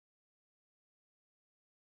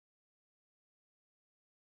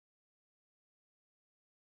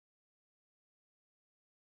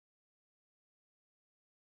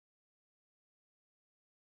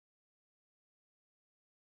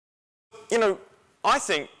you know, I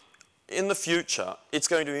think in the future, it's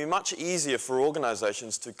going to be much easier for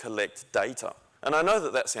organizations to collect data. And I know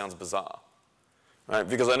that that sounds bizarre, right?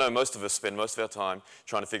 Because I know most of us spend most of our time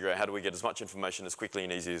trying to figure out how do we get as much information as quickly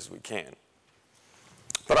and easy as we can.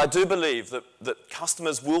 But I do believe that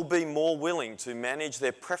customers will be more willing to manage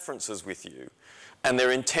their preferences with you and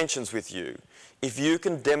their intentions with you if you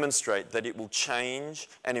can demonstrate that it will change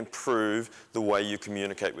and improve the way you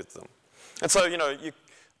communicate with them. And so, you know,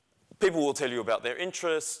 people will tell you about their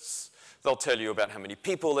interests, they'll tell you about how many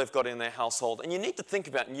people they've got in their household, and you need to think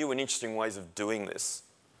about new and interesting ways of doing this,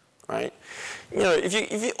 right? You know,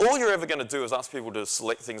 if all you're ever going to do is ask people to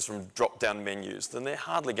select things from drop-down menus, then they're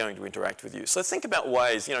hardly going to interact with you. So think about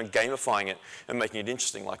ways, you know, gamifying it and making it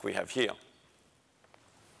interesting like we have here.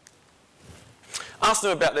 Ask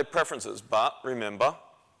them about their preferences, but remember,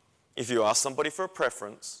 if you ask somebody for a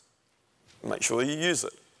preference, make sure you use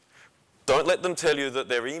it. Don't let them tell you that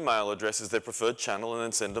their email address is their preferred channel and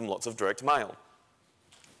then send them lots of direct mail.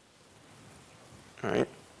 All right?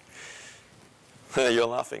 You're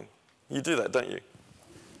laughing. You do that, don't you?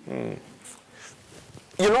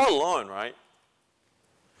 You're not alone, right?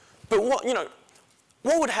 But what, you know,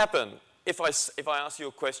 what would happen if I ask you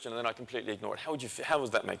a question and then I completely ignore it? How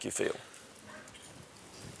would that make you feel?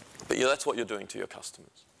 But yeah, that's what you're doing to your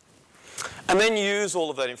customers. And then use all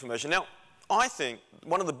of that information. Now, I think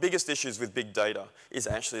one of the biggest issues with big data is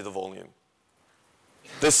actually the volume.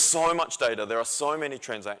 There's so much data, there are so many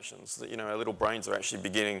transactions that, you know, our little brains are actually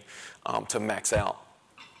beginning to max out.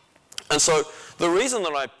 And so the reason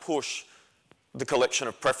that I push the collection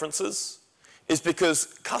of preferences is because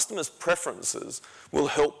customers' preferences will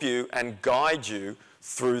help you and guide you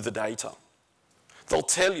through the data. They'll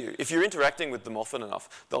tell you, if you're interacting with them often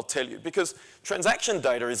enough, they'll tell you. Because transaction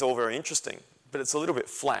data is all very interesting, but it's a little bit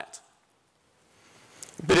flat.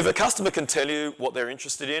 But if a customer can tell you what they're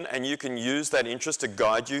interested in and you can use that interest to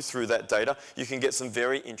guide you through that data, you can get some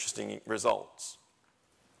very interesting results.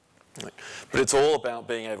 Right. But it's all about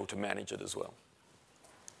being able to manage it as well.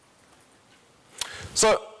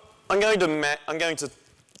 So I'm going to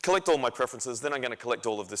collect all my preferences, then I'm going to collect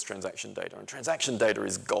all of this transaction data. And transaction data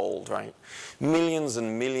is gold, right? Millions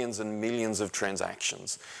and millions and millions of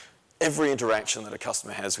transactions. Every interaction that a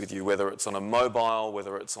customer has with you, whether it's on a mobile,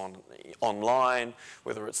 whether it's online,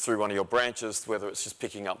 whether it's through one of your branches, whether it's just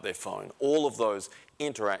picking up their phone, all of those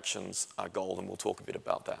interactions are gold, and we'll talk a bit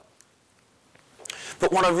about that.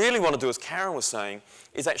 But what I really want to do, as Karen was saying,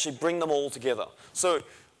 is actually bring them all together. So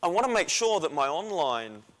I want to make sure that my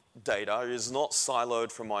online data is not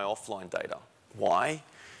siloed from my offline data. Why?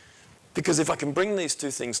 Because if I can bring these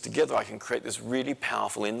two things together, I can create this really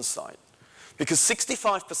powerful insight. Because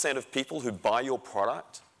 65% of people who buy your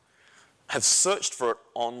product have searched for it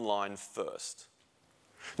online first.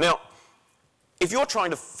 Now, if you're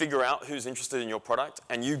trying to figure out who's interested in your product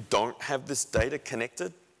and you don't have this data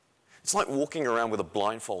connected, it's like walking around with a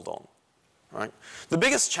blindfold on, right? The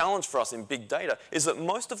biggest challenge for us in big data is that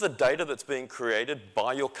most of the data that's being created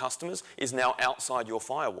by your customers is now outside your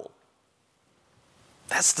firewall.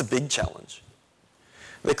 That's the big challenge.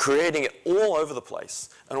 They're creating it all over the place,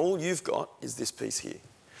 and all you've got is this piece here.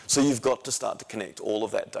 So you've got to start to connect all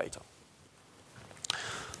of that data.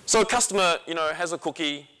 So a customer, you know, has a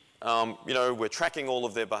cookie. You know, we're tracking all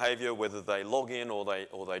of their behavior, whether they log in or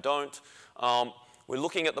they don't. We're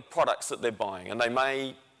looking at the products that they're buying, and they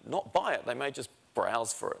may not buy it. They may just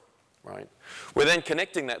browse for it, right? We're then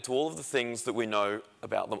connecting that to all of the things that we know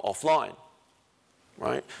about them offline,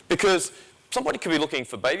 right? Because somebody could be looking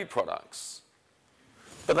for baby products,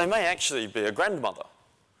 but they may actually be a grandmother.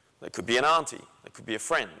 They could be an auntie. They could be a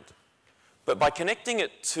friend. But by connecting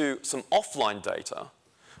it to some offline data,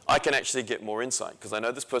 I can actually get more insight, because I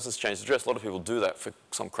know this person's changed address. A lot of people do that for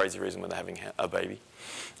some crazy reason when they're having a baby.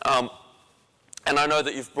 And I know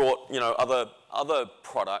that you've brought, you know, other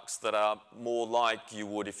products that are more like you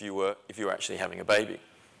would if you were actually having a baby.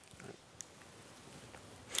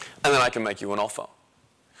 And then I can make you an offer.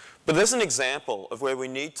 But there's an example of where we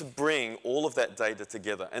need to bring all of that data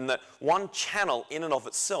together, and that one channel in and of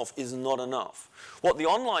itself is not enough. What the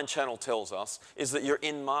online channel tells us is that you're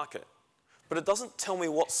in market, but it doesn't tell me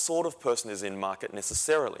what sort of person is in market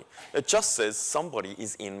necessarily. It just says somebody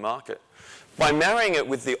is in market. By marrying it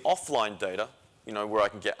with the offline data, you know, where I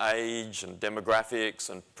can get age and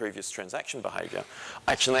demographics and previous transaction behavior,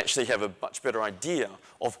 I can actually have a much better idea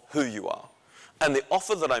of who you are. And the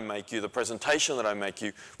offer that I make you, the presentation that I make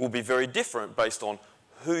you, will be very different based on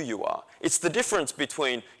who you are. It's the difference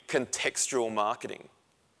between contextual marketing,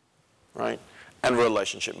 right, and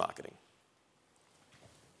relationship marketing.